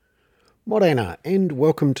Morena, and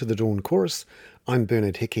welcome to the Dawn Chorus. I'm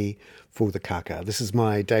Bernard Hickey for the Kaka. This is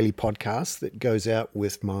my daily podcast that goes out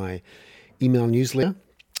with my email newsletter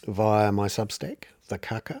via my Substack, the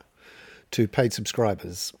Kaka, to paid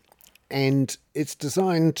subscribers. And it's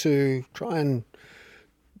designed to try and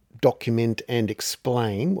document and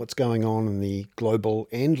explain what's going on in the global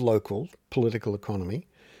and local political economy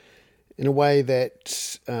in a way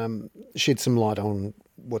that sheds some light on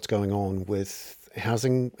what's going on with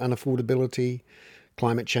housing unaffordability,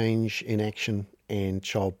 climate change inaction, and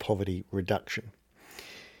child poverty reduction.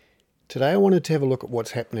 Today I wanted to have a look at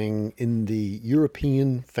what's happening in the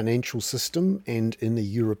European financial system and in the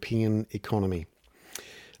European economy.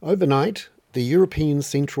 Overnight, the European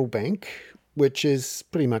Central Bank, which is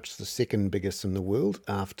pretty much the second biggest in the world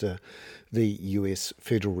after the US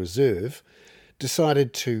Federal Reserve,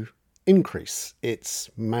 decided to increase its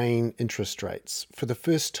main interest rates for the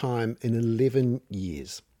first time in 11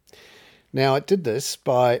 years. Now, it did this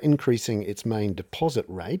by increasing its main deposit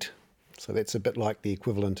rate, so that's a bit like the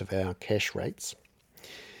equivalent of our cash rates,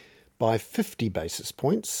 by 50 basis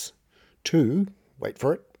points to, wait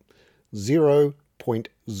for it,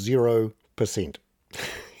 0.0%.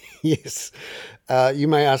 Yes. You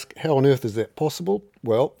may ask, how on earth is that possible?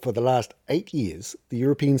 Well, for the last 8 years, the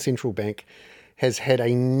European Central Bank has had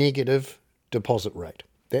a negative deposit rate.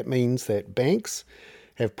 That means that banks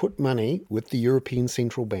have put money with the European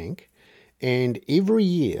Central Bank, and every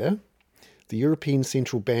year the European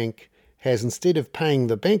Central Bank has, instead of paying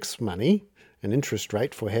the bank's money, an interest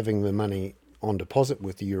rate for having the money on deposit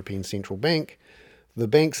with the European Central Bank, the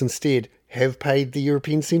banks instead have paid the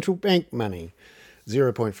European Central Bank money,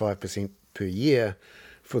 0.5% per year,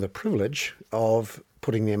 for the privilege of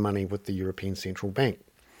putting their money with the European Central Bank.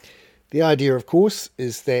 The idea, of course,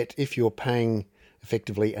 is that if you're paying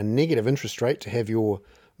effectively a negative interest rate to have your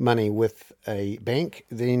money with a bank,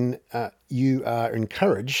 then you are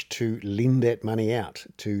encouraged to lend that money out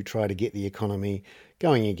to try to get the economy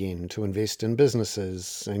going again, to invest in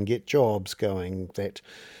businesses and get jobs going that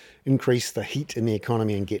increase the heat in the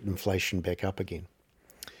economy and get inflation back up again.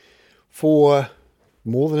 For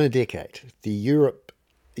more than a decade, the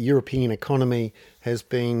European economy has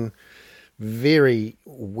been very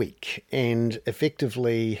weak and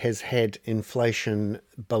effectively has had inflation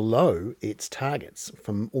below its targets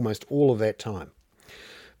from almost all of that time.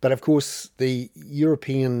 But of course, the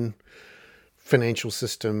European financial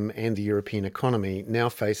system and the European economy now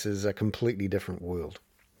faces a completely different world.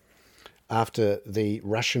 After the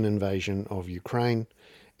Russian invasion of Ukraine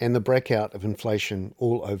and the breakout of inflation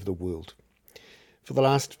all over the world. For the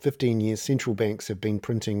last 15 years, central banks have been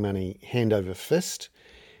printing money hand over fist,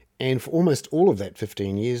 and for almost all of that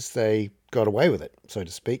 15 years, they got away with it, so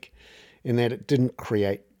to speak, in that it didn't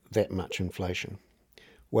create that much inflation.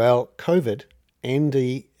 Well, COVID and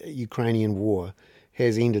the Ukrainian war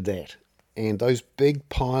has ended that. And those big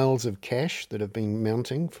piles of cash that have been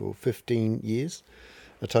mounting for 15 years,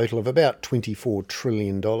 a total of about $24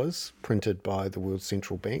 trillion printed by the world's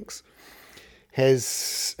central banks,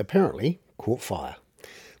 has apparently caught fire.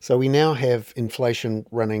 So we now have inflation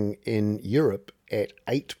running in Europe at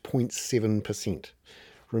 8.7%.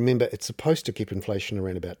 Remember, it's supposed to keep inflation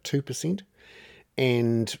around about 2%,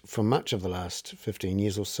 and for much of the last 15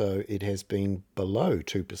 years or so, it has been below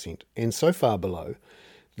 2%, and so far below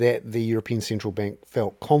that the European Central Bank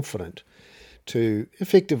felt confident to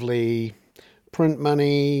effectively print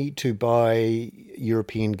money to buy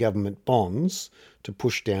European government bonds to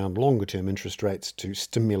push down longer-term interest rates to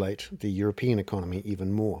stimulate the European economy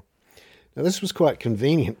even more. Now, this was quite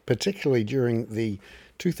convenient, particularly during the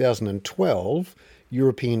 2012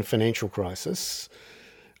 European financial crisis,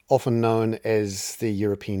 often known as the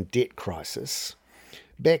European debt crisis.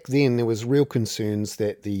 Back then, there was real concerns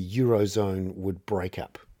that the Eurozone would break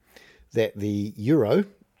up, that the euro,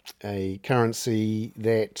 a currency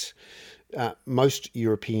that most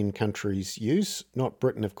European countries use, not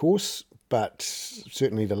Britain, of course, but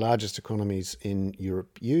certainly the largest economies in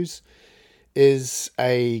Europe use, is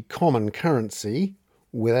a common currency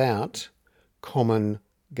without common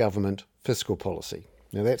government fiscal policy.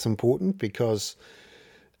 Now, that's important because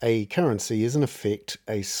a currency is in effect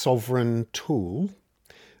a sovereign tool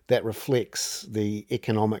that reflects the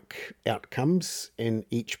economic outcomes in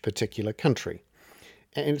each particular country.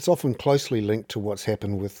 And it's often closely linked to what's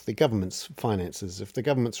happened with the government's finances. If the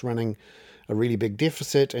government's running a really big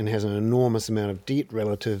deficit and has an enormous amount of debt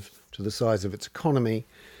relative to the size of its economy,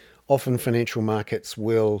 often financial markets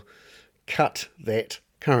will cut that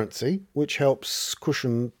currency, which helps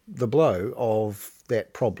cushion the blow of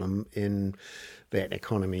that problem in that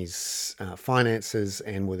economy's finances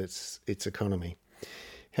and with its economy.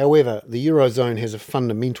 However, the Eurozone has a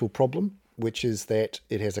fundamental problem, which is that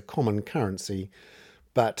it has a common currency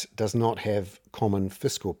but does not have common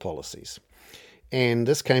fiscal policies. And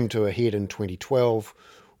this came to a head in 2012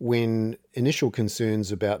 when initial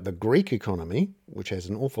concerns about the Greek economy, which has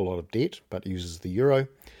an awful lot of debt but uses the euro,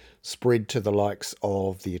 spread to the likes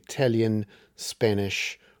of the Italian,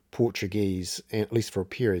 Spanish, Portuguese, and at least for a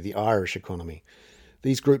period, the Irish economy.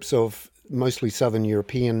 These groups of mostly southern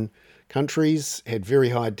European countries had very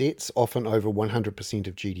high debts, often over 100%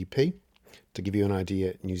 of GDP. To give you an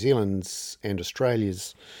idea, New Zealand's and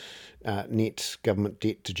Australia's net government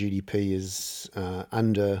debt to GDP is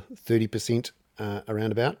under 30%,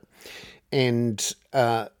 around about. And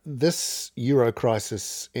this euro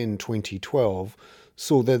crisis in 2012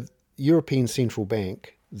 saw the European Central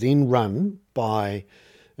Bank, then run by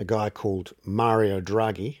a guy called Mario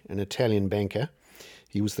Draghi, an Italian banker.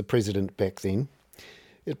 He was the president back then.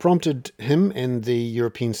 It prompted him and the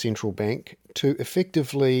European Central Bank to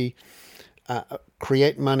effectively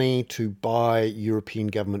create money to buy European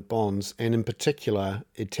government bonds, and in particular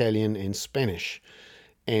Italian and Spanish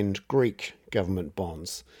and Greek government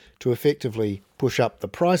bonds, to effectively push up the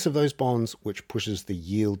price of those bonds, which pushes the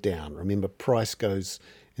yield down. Remember, price goes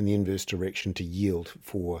in the inverse direction to yield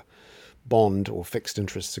for bond or fixed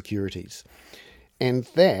interest securities. And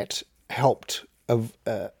that helped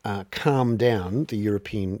calm down the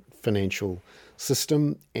European financial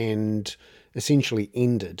system and essentially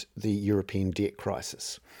ended the European debt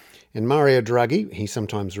crisis. And Mario Draghi, he's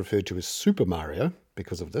sometimes referred to as Super Mario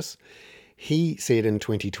because of this, he said in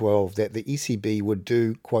 2012 that the ECB would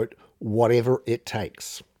do, quote, whatever it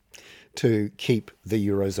takes to keep the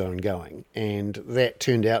Eurozone going. And that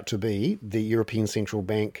turned out to be the European Central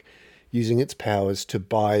Bank using its powers to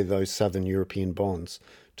buy those southern European bonds,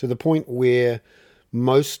 to the point where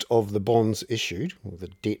most of the bonds issued, or the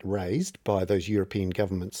debt raised by those European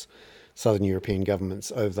governments, southern European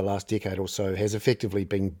governments over the last decade or so, has effectively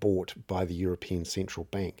been bought by the European Central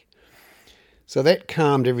Bank. So that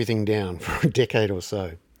calmed everything down for a decade or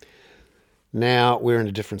so. Now we're in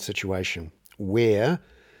a different situation where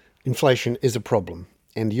inflation is a problem,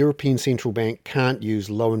 and the European Central Bank can't use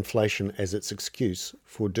low inflation as its excuse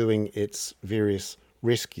for doing its various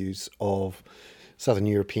rescues of southern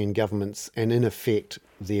European governments and, in effect,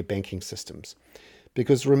 their banking systems.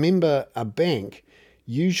 Because remember, a bank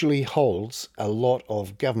usually holds a lot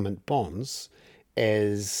of government bonds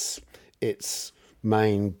as its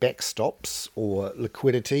main backstops or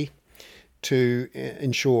liquidity to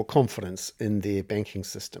ensure confidence in their banking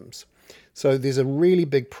systems. So there's a really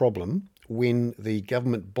big problem when the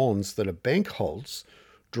government bonds that a bank holds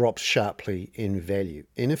drop sharply in value.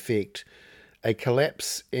 In effect, a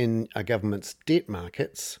collapse in a government's debt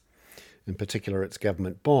markets, in particular its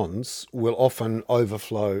government bonds, will often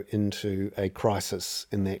overflow into a crisis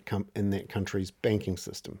in that country's banking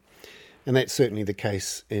system. And that's certainly the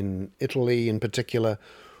case in Italy in particular,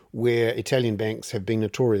 where Italian banks have been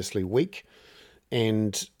notoriously weak,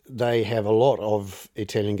 and they have a lot of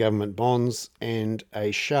Italian government bonds, and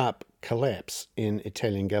a sharp collapse in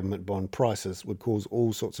Italian government bond prices would cause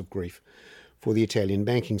all sorts of grief for the Italian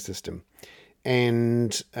banking system.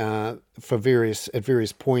 And at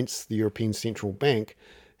various points, the European Central Bank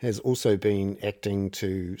has also been acting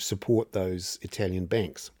to support those Italian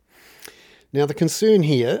banks. Now, the concern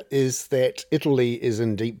here is that Italy is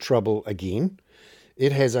in deep trouble again.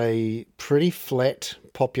 It has a pretty flat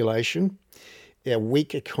population, a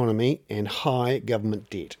weak economy, and high government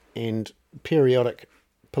debt, and periodic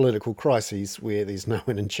political crises where there's no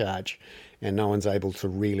one in charge and no one's able to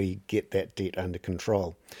really get that debt under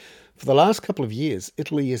control. For the last couple of years,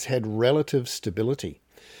 Italy has had relative stability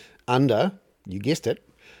under, you guessed it,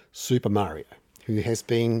 Super Mario, who has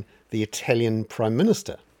been the Italian Prime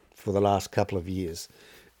Minister for the last couple of years,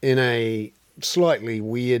 in a slightly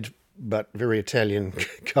weird but very Italian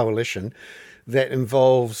coalition that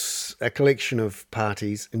involves a collection of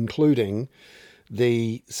parties, including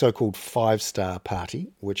the so-called Five Star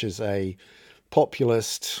Party, which is a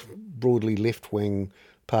populist, broadly left-wing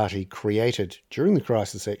party created during the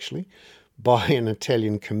crisis, actually, by an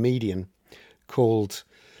Italian comedian called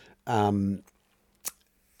Mr.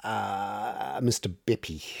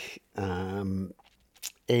 Beppi.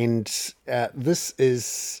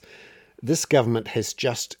 This government has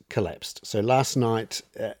just collapsed. So last night,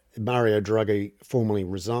 Mario Draghi formally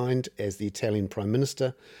resigned as the Italian Prime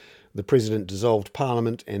Minister. The President dissolved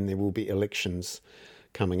Parliament, and there will be elections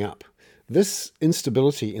coming up. This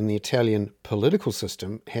instability in the Italian political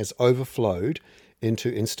system has overflowed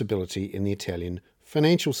into instability in the Italian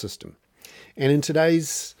financial system. And in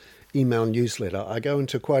today's email newsletter, I go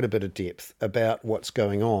into quite a bit of depth about what's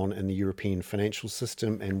going on in the European financial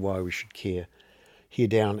system and why we should care here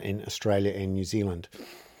down in Australia and New Zealand.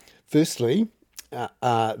 Firstly,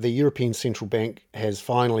 the European Central Bank has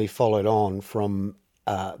finally followed on from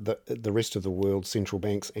the rest of the world's central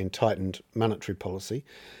banks and tightened monetary policy.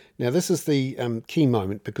 Now, this is the key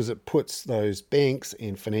moment because it puts those banks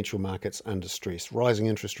and financial markets under stress. Rising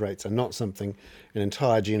interest rates are not something an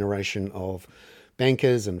entire generation of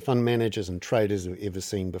bankers and fund managers and traders have ever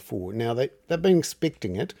seen before. Now, they've been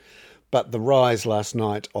expecting it, but the rise last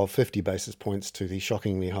night of 50 basis points to the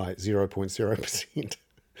shockingly high 0.0%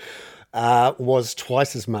 was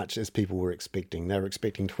twice as much as people were expecting. They were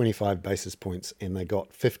expecting 25 basis points and they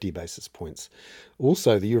got 50 basis points.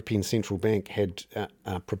 Also, the European Central Bank had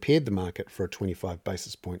prepared the market for a 25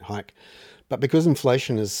 basis point hike. But because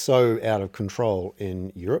inflation is so out of control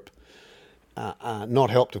in Europe, not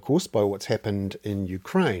helped, of course, by what's happened in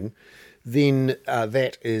Ukraine, then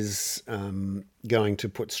that is going to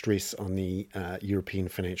put stress on the European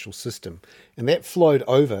financial system. And that flowed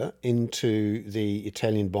over into the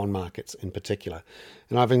Italian bond markets in particular.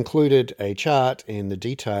 And I've included a chart and the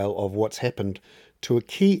detail of what's happened to a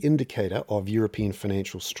key indicator of European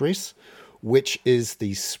financial stress, which is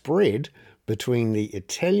the spread between the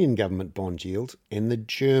Italian government bond yield and the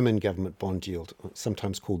German government bond yield,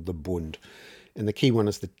 sometimes called the Bund. And the key one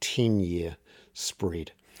is the 10-year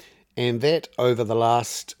spread. And that over the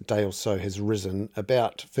last day or so has risen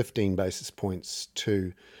about 15 basis points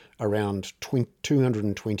to around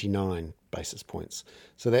 229 basis points.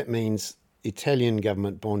 So that means Italian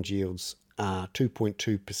government bond yields are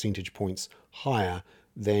 2.2 percentage points higher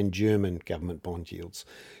than German government bond yields.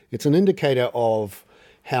 It's an indicator of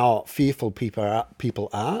how fearful people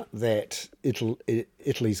are that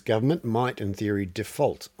Italy's government might, in theory,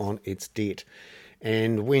 default on its debt.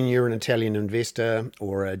 And when you're an Italian investor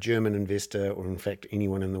or a German investor, or in fact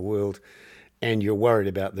anyone in the world, and you're worried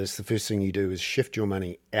about this, the first thing you do is shift your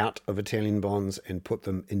money out of Italian bonds and put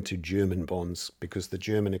them into German bonds, because the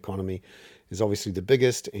German economy is obviously the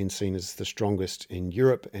biggest and seen as the strongest in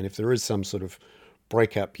Europe. And if there is some sort of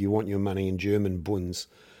breakup, you want your money in German bunds,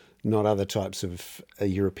 not other types of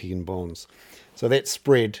European bonds. So that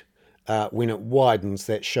spread, when it widens,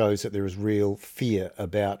 that shows that there is real fear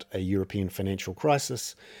about a European financial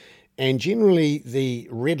crisis. And generally, the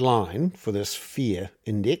red line for this fear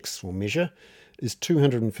index or measure is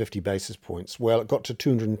 250 basis points. Well, it got to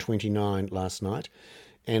 229 last night,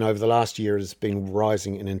 and over the last year it has been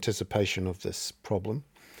rising in anticipation of this problem.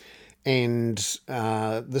 And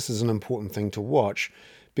this is an important thing to watch,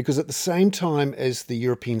 because at the same time as the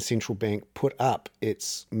European Central Bank put up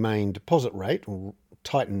its main deposit rate, or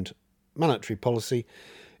tightened monetary policy,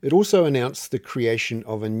 it also announced the creation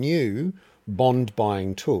of a new bond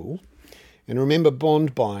buying tool. And remember,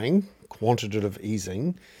 bond buying, quantitative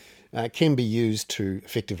easing, can be used to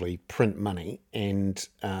effectively print money and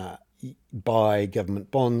buy government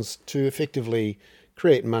bonds to effectively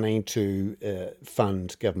create money to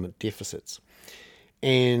fund government deficits.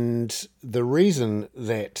 And the reason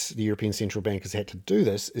that the European Central Bank has had to do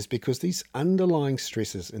this is because these underlying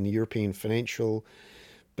stresses in the European financial,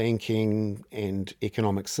 banking and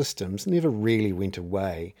economic systems never really went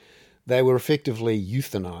away. They were effectively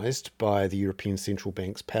euthanized by the European Central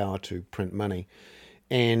Bank's power to print money.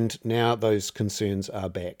 And now those concerns are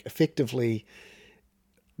back. Effectively,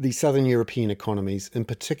 the southern European economies, in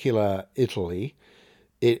particular Italy,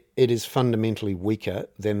 it is fundamentally weaker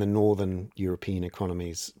than the northern European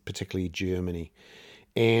economies, particularly Germany.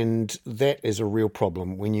 And that is a real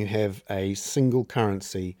problem when you have a single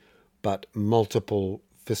currency but multiple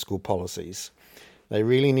fiscal policies. They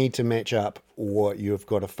really need to match up, or you've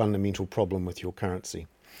got a fundamental problem with your currency.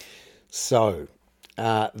 So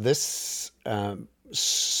this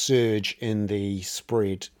surge in the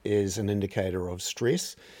spread is an indicator of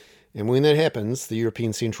stress. And when that happens, the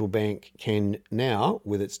European Central Bank can now,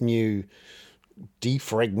 with its new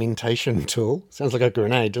defragmentation tool, sounds like a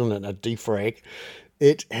grenade, doesn't it? A defrag.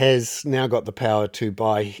 It has now got the power to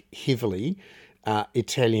buy heavily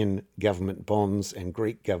Italian government bonds and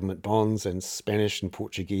Greek government bonds and Spanish and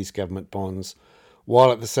Portuguese government bonds,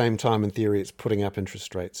 while at the same time, in theory, it's putting up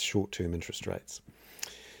interest rates, short-term interest rates.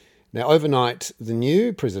 Now, overnight, the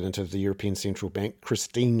new president of the European Central Bank,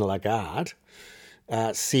 Christine Lagarde,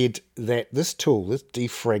 said that this tool, this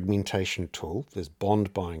defragmentation tool, this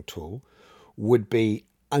bond buying tool, would be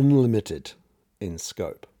unlimited in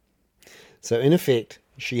scope. So, in effect,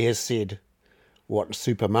 she has said what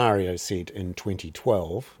Super Mario said in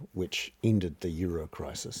 2012, which ended the Euro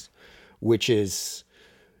crisis, which is,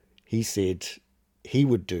 he said he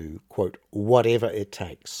would do, quote, whatever it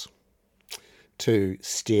takes to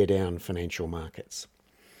stare down financial markets.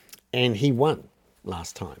 And he won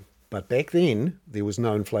last time. But back then, there was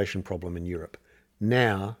no inflation problem in Europe.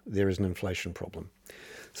 Now there is an inflation problem.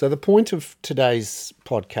 So the point of today's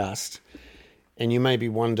podcast, and you may be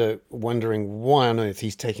wondering why on earth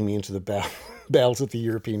he's taking me into the bowels of the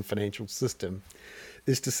European financial system,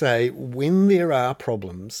 is to say when there are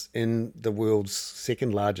problems in the world's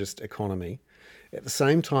second largest economy, at the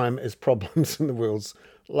same time as problems in the world's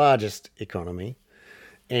largest economy,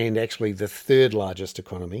 and actually the third largest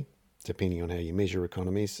economy, depending on how you measure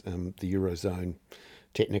economies, the Eurozone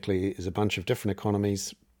technically is a bunch of different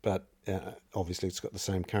economies, but obviously it's got the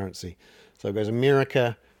same currency. So it goes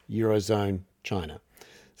America, Eurozone, China.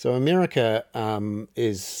 So America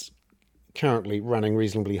is currently running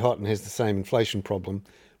reasonably hot and has the same inflation problem,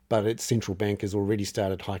 but its central bank has already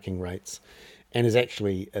started hiking rates and is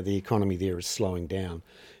actually, the economy there is slowing down.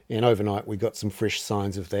 And overnight we got some fresh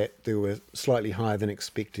signs of that. There were slightly higher than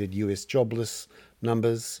expected US jobless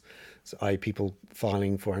numbers, so i.e. people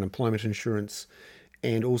filing for unemployment insurance,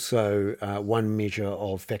 and also one measure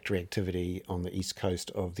of factory activity on the east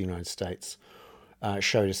coast of the United States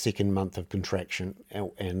showed a second month of contraction,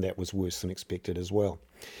 and that was worse than expected as well.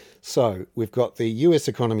 So we've got the US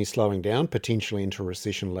economy slowing down, potentially into a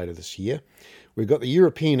recession later this year. We've got the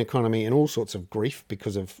European economy in all sorts of grief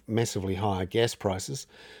because of massively higher gas prices,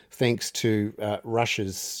 thanks to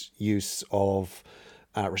Russia's use of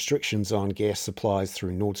restrictions on gas supplies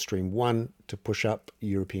through Nord Stream 1 to push up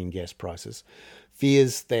European gas prices.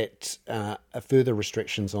 Fears that further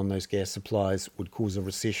restrictions on those gas supplies would cause a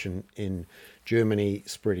recession in Germany,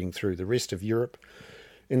 spreading through the rest of Europe.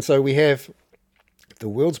 And so we have the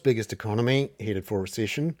world's biggest economy headed for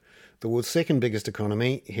recession, the world's second biggest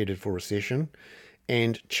economy headed for recession,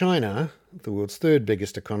 and China, the world's third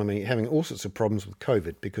biggest economy, having all sorts of problems with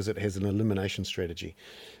COVID because it has an elimination strategy.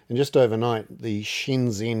 And just overnight, the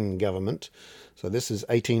Shenzhen government, so this is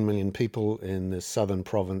 18 million people in the southern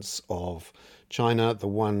province of China, the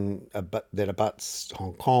one that abuts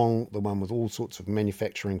Hong Kong, the one with all sorts of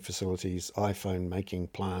manufacturing facilities, iPhone making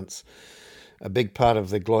plants, a big part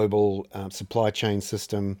of the global supply chain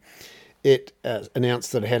system. It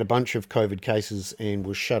announced that it had a bunch of COVID cases and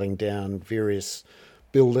was shutting down various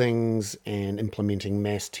buildings and implementing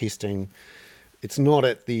mass testing. It's not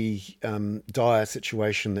at the dire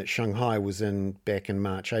situation that Shanghai was in back in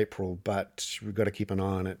March, April, but we've got to keep an eye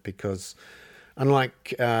on it because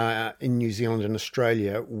unlike in New Zealand and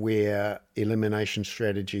Australia, where elimination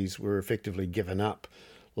strategies were effectively given up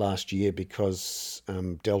last year because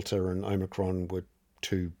Delta and Omicron were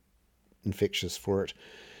too infectious for it,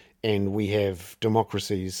 and we have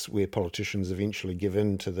democracies where politicians eventually give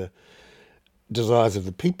in to the desires of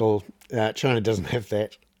the people, China doesn't have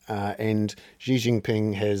that. And Xi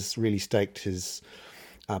Jinping has really staked his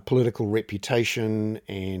political reputation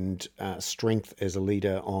and strength as a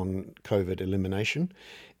leader on COVID elimination.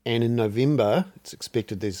 And in November, it's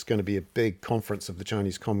expected there's going to be a big conference of the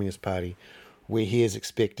Chinese Communist Party where he is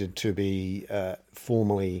expected to be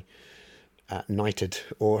formally knighted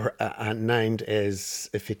or named as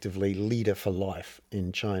effectively leader for life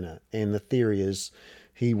in China. And the theory is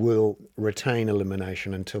he will retain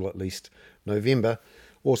elimination until at least November.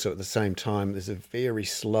 Also, at the same time, there's a very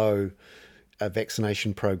slow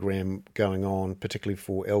vaccination program going on, particularly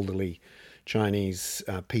for elderly Chinese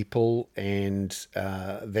people, and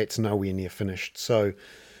that's nowhere near finished. So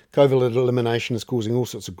COVID elimination is causing all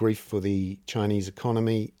sorts of grief for the Chinese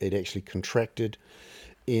economy. It actually contracted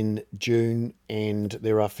in June, and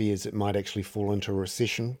there are fears it might actually fall into a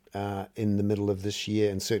recession in the middle of this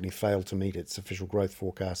year and certainly fail to meet its official growth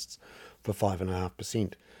forecasts for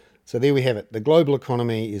 5.5%. So there we have it. The global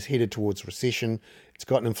economy is headed towards recession. It's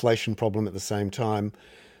got an inflation problem at the same time.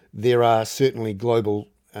 There are certainly global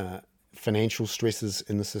financial stresses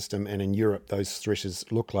in the system, and in Europe those stresses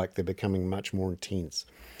look like they're becoming much more intense.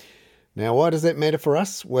 Now, why does that matter for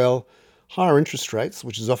us? Well, higher interest rates,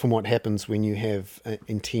 which is often what happens when you have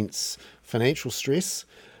intense financial stress,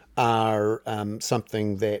 are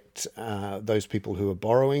something that those people who are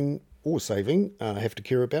borrowing or saving have to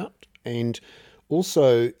care about. And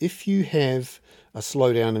also, if you have a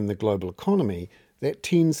slowdown in the global economy, that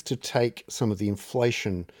tends to take some of the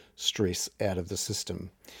inflation stress out of the system,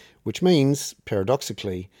 which means,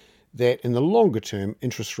 paradoxically, that in the longer term,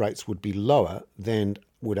 interest rates would be lower than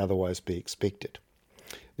would otherwise be expected.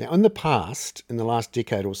 Now, in the past, in the last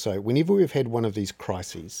decade or so, whenever we've had one of these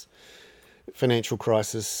crises, financial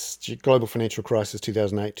crisis, global financial crisis,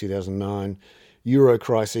 2008, 2009, Euro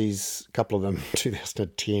crises, a couple of them,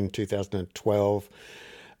 2010, 2012,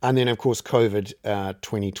 and then, of course, COVID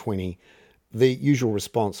 2020, the usual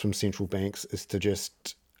response from central banks is to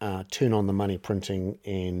just turn on the money printing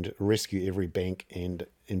and rescue every bank and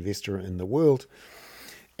investor in the world,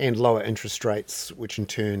 and lower interest rates, which in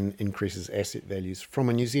turn increases asset values. From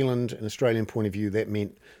a New Zealand and Australian point of view, that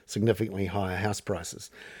meant significantly higher house prices.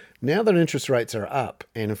 Now that interest rates are up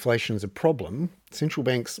and inflation is a problem, central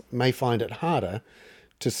banks may find it harder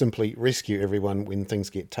to simply rescue everyone when things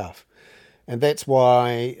get tough. And that's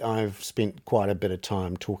why I've spent quite a bit of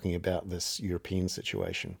time talking about this European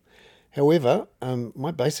situation. However,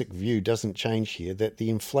 my basic view doesn't change here, that the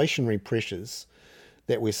inflationary pressures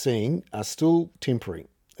that we're seeing are still temporary.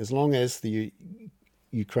 As long as the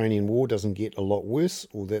Ukrainian war doesn't get a lot worse,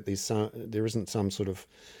 or that there isn't some sort of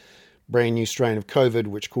brand new strain of COVID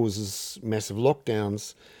which causes massive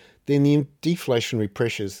lockdowns, then the deflationary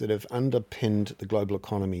pressures that have underpinned the global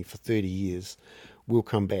economy for 30 years will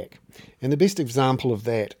come back. And the best example of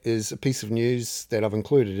that is a piece of news that I've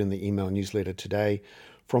included in the email newsletter today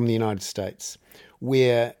from the United States,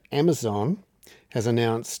 where Amazon has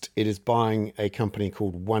announced it is buying a company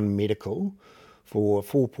called One Medical for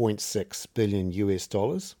 $4.6 billion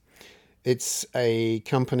US. It's a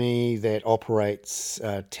company that operates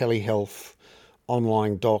telehealth,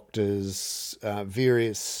 online doctors,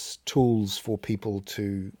 various tools for people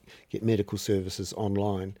to get medical services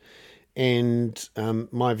online. And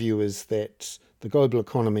my view is that the global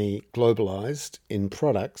economy globalized in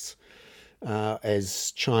products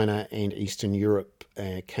as China and Eastern Europe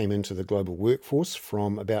came into the global workforce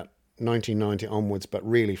from about 1990 onwards, but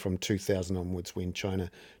really from 2000 onwards when China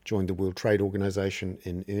joined the World Trade Organization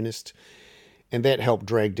in earnest. And that helped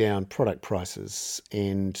drag down product prices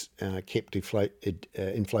and kept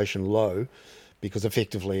inflation low, because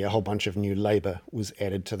effectively a whole bunch of new labour was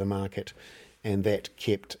added to the market, and that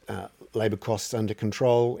kept labour costs under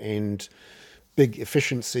control, and big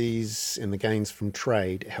efficiencies and the gains from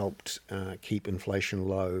trade helped keep inflation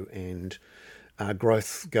low and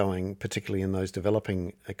growth going, particularly in those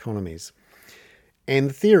developing economies. And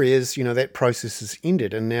the theory is, that process has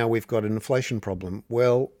ended and now we've got an inflation problem.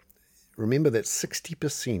 Well, remember that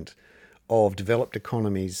 60% of developed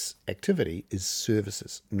economies' activity is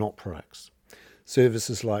services, not products.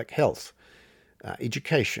 Services like health,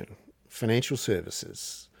 education, financial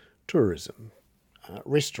services, tourism,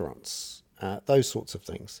 restaurants, those sorts of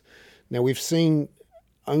things. Now we've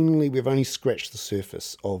only scratched the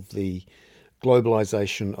surface of the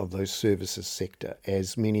globalization of those services sector,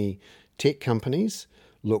 as many tech companies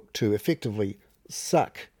look to effectively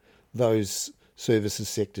suck those services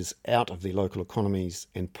sectors out of their local economies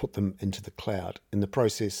and put them into the cloud, in the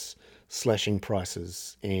process slashing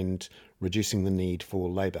prices and reducing the need for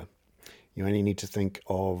labour. You only need to think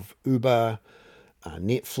of Uber,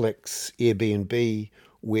 Netflix, Airbnb,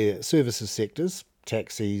 where services sectors,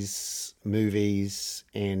 taxis, movies,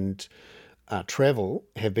 and travel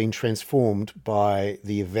have been transformed by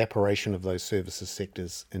the evaporation of those services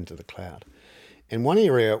sectors into the cloud. And one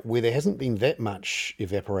area where there hasn't been that much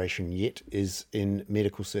evaporation yet is in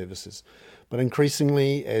medical services. But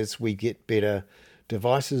increasingly, as we get better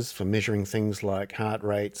devices for measuring things like heart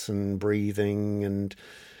rates and breathing and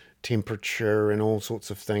temperature and all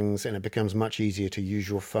sorts of things, and it becomes much easier to use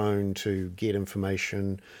your phone to get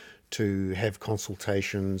information, to have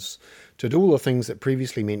consultations, to do all the things that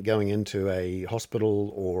previously meant going into a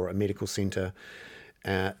hospital or a medical centre,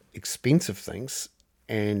 expensive things,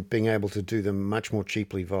 and being able to do them much more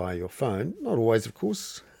cheaply via your phone. Not always, of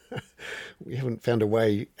course. We haven't found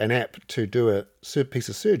an app to do a piece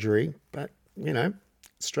of surgery, but,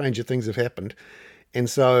 stranger things have happened. And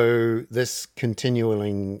so this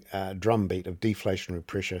continuing drumbeat of deflationary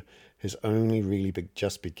pressure has only really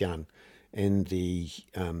just begun in the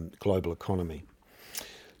global economy.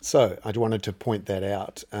 So I wanted to point that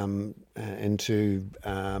out and to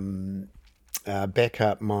back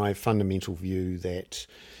up my fundamental view that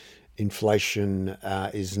inflation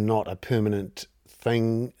is not a permanent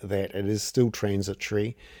thing, that it is still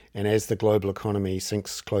transitory, and as the global economy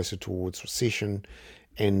sinks closer towards recession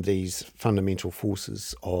and these fundamental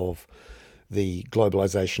forces of the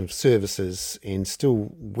globalization of services and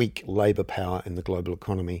still weak labour power in the global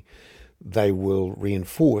economy, they will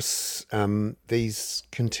reinforce these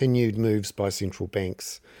continued moves by central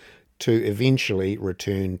banks to eventually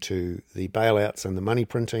return to the bailouts and the money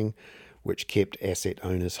printing, which kept asset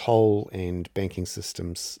owners whole and banking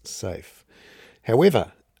systems safe.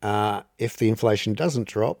 However, if the inflation doesn't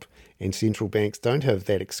drop and central banks don't have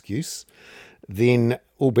that excuse, then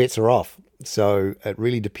all bets are off. So it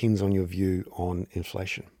really depends on your view on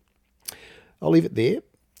inflation. I'll leave it there.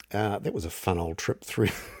 That was a fun old trip through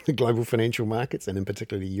the global financial markets and in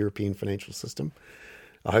particular the European financial system.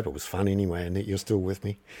 I hope it was fun anyway and that you're still with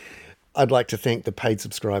me. I'd like to thank the paid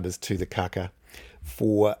subscribers to the Kaka.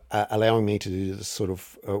 for allowing me to do this sort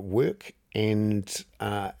of work. And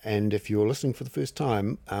if you're listening for the first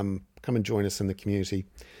time, come and join us in the community.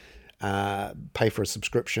 Pay for a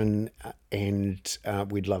subscription, and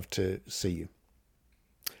we'd love to see you.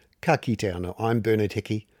 Ka kite anō. I'm Bernard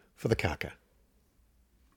Hickey for the Kaka.